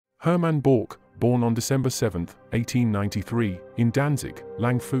Hermann Balck, born on December 7, 1893, in Danzig,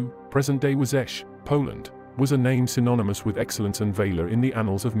 Langfuhr, present-day Wrzeszcz, Poland, was a name synonymous with excellence and valor in the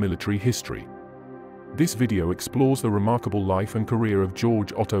annals of military history. This video explores the remarkable life and career of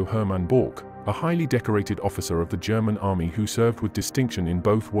Georg Otto Hermann Balck, a highly decorated officer of the German army who served with distinction in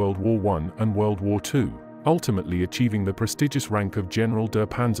both World War I and World War II, ultimately achieving the prestigious rank of General der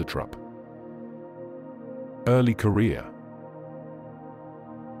Panzertruppe. Early career.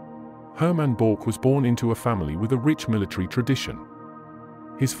 Hermann Balck was born into a family with a rich military tradition.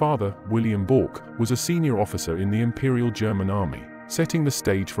 His father, William Balck, was a senior officer in the Imperial German Army, setting the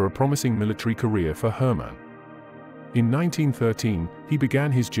stage for a promising military career for Hermann. In 1913, he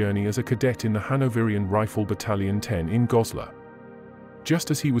began his journey as a cadet in the Hanoverian Rifle Battalion 10 in Goslar.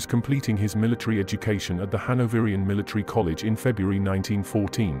 Just as he was completing his military education at the Hanoverian Military College in February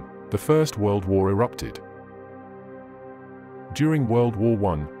 1914, the First World War erupted. During World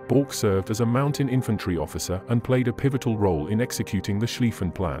War I, Balck served as a mountain infantry officer and played a pivotal role in executing the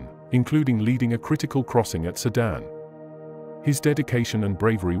Schlieffen Plan, including leading a critical crossing at Sedan. His dedication and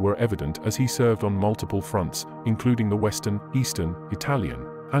bravery were evident as he served on multiple fronts, including the Western, Eastern, Italian,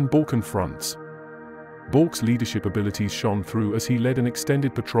 and Balkan fronts. Balck's leadership abilities shone through as he led an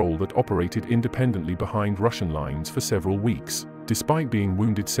extended patrol that operated independently behind Russian lines for several weeks. Despite being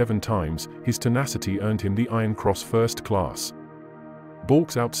wounded 7 times, his tenacity earned him the Iron Cross First Class.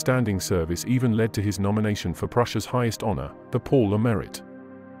 Balck's outstanding service even led to his nomination for Prussia's highest honor, the Palm of Merit.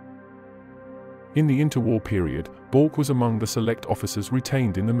 In the interwar period, Balck was among the select officers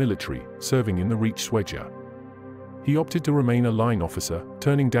retained in the military, serving in the Reichswehr. He opted to remain a line officer,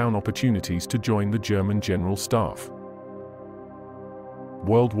 turning down opportunities to join the German General Staff.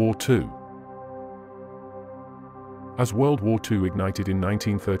 World War II. As World War II ignited in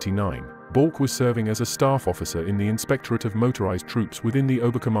 1939, Balck was serving as a staff officer in the Inspectorate of Motorized Troops within the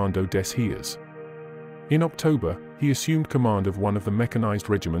Oberkommando des Heeres. In October, he assumed command of one of the mechanized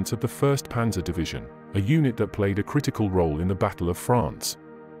regiments of the 1st Panzer Division, a unit that played a critical role in the Battle of France.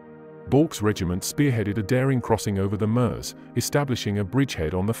 Balck's regiment spearheaded a daring crossing over the Meuse, establishing a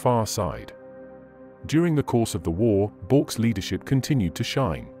bridgehead on the far side. During the course of the war, Balck's leadership continued to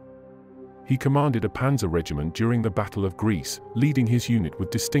shine. He commanded a panzer regiment during the Battle of Greece, leading his unit with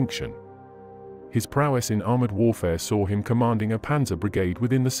distinction. His prowess in armored warfare saw him commanding a panzer brigade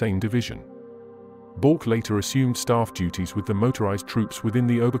within the same division. Balck later assumed staff duties with the motorized troops within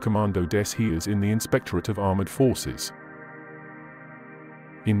the Oberkommando des Heeres in the Inspectorate of Armored Forces.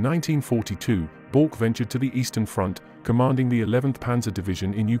 In 1942, Balck ventured to the Eastern Front, commanding the 11th Panzer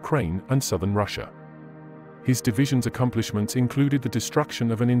Division in Ukraine and southern Russia. His division's accomplishments included the destruction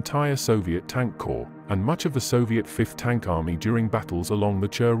of an entire Soviet tank corps, and much of the Soviet 5th Tank Army during battles along the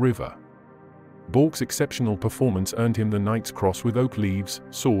Chur River. Balck's exceptional performance earned him the Knight's Cross with oak leaves,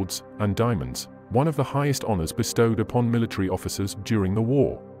 swords, and diamonds, one of the highest honors bestowed upon military officers during the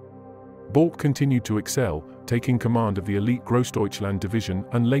war. Balck continued to excel, taking command of the elite Grossdeutschland Division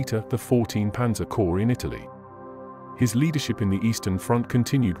and later the 14 Panzer Corps in Italy. His leadership in the Eastern Front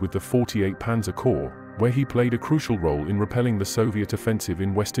continued with the 48 Panzer Corps, where he played a crucial role in repelling the Soviet offensive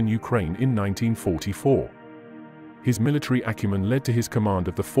in western Ukraine in 1944. His military acumen led to his command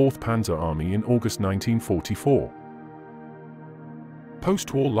of the 4th Panzer Army in August 1944.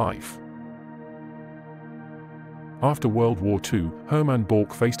 Post-war life. After World War II, Hermann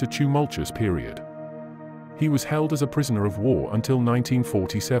Balck faced a tumultuous period. He was held as a prisoner of war until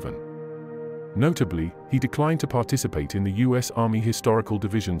 1947. Notably, he declined to participate in the U.S. Army Historical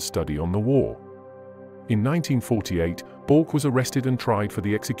Division's study on the war. In 1948, Balck was arrested and tried for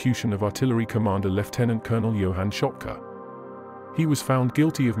the execution of Artillery Commander Lieutenant Colonel Johann Schopke. He was found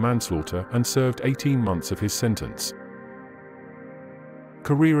guilty of manslaughter and served 18 months of his sentence.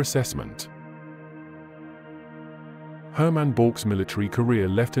 Career assessment. Hermann Balck's military career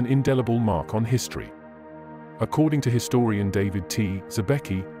left an indelible mark on history. According to historian David T.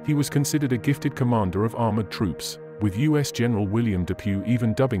 Zabecki, he was considered a gifted commander of armored troops, with U.S. General William Depew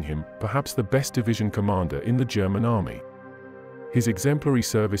even dubbing him perhaps the best division commander in the German army. His exemplary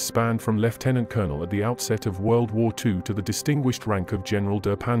service spanned from lieutenant colonel at the outset of World War II to the distinguished rank of General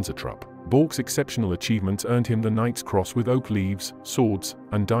der Panzertruppe. Balck's exceptional achievements earned him the Knight's Cross with oak leaves, swords,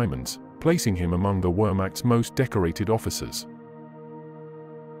 and diamonds, placing him among the Wehrmacht's most decorated officers.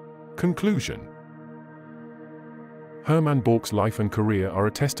 Conclusion. Hermann Balck's life and career are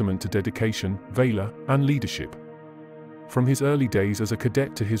a testament to dedication, valor, and leadership. From his early days as a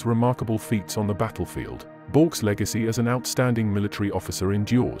cadet to his remarkable feats on the battlefield, Balck's legacy as an outstanding military officer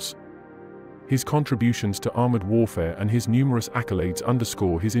endures. His contributions to armored warfare and his numerous accolades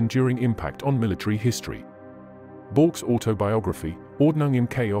underscore his enduring impact on military history. Balck's autobiography, Ordnung im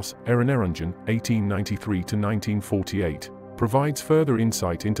Chaos, Erinnerungen, 1893–1948, provides further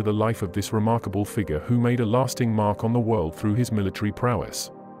insight into the life of this remarkable figure who made a lasting mark on the world through his military prowess.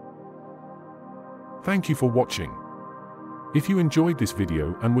 Thank you for watching. If you enjoyed this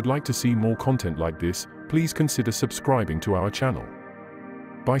video and would like to see more content like this, please consider subscribing to our channel.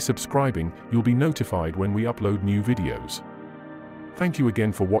 By subscribing, you'll be notified when we upload new videos. Thank you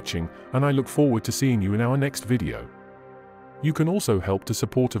again for watching, and I look forward to seeing you in our next video. You can also help to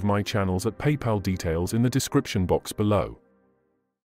support of my channels at PayPal, details in the description box below.